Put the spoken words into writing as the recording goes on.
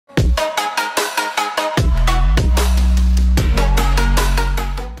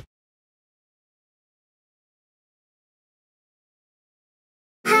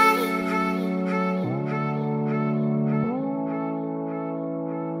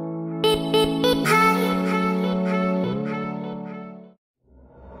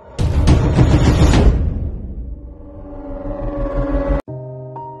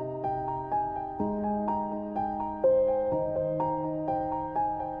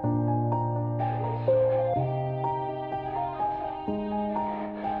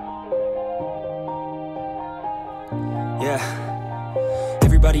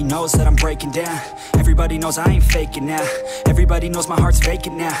Everybody knows that I'm breaking down. Everybody knows I ain't faking now. Everybody knows my heart's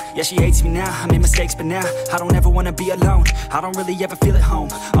vacant now. Yeah, she hates me now, I made mistakes but now I don't ever wanna be alone. I don't really ever feel at home.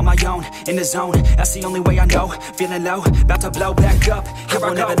 On my own, in the zone, that's the only way I know. Feeling low, about to blow back up. Here I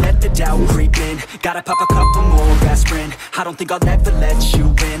won't ever let the doubt creep in. Gotta pop a couple more aspirin. I don't think I'll ever let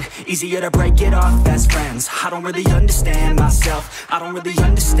you in. Easier to break it off best friends. I don't really understand myself. I don't really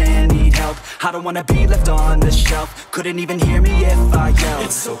understand, need help. I don't wanna be left on the shelf. Couldn't even hear me if I yelled.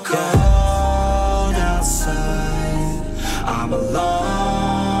 It's so cold outside, I'm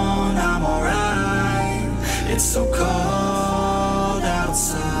alone, I'm alright. It's so cold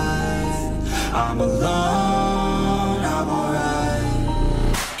outside, I'm alone, I'm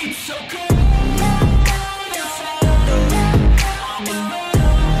alright. It's so cold.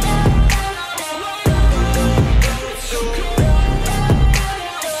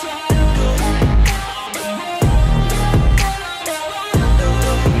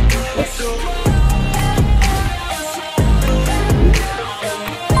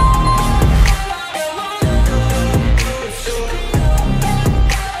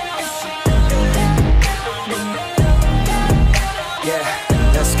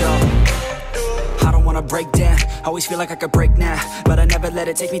 Break down, always feel like I could break now, but I never let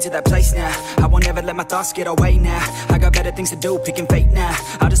it take me to that place now. I won't ever let my thoughts get away now. I got better things to do, picking fate now.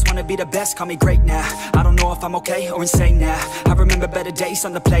 I just wanna be the best, call me great now. I don't know if I'm okay or insane now. I remember better days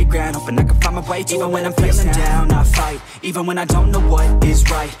on the playground, hoping I can find my way. Even when I'm feeling down, I fight. Even when I don't know what is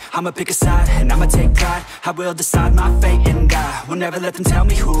right, I'ma pick a side and I'ma take pride. I will decide my fate and I will never let them tell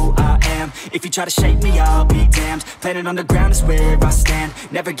me who I am. If you try to shake me, I'll be damned. Planet on the ground is where I stand.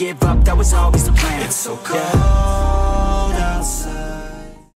 Never give up, that was always the plan. It's so cold outside,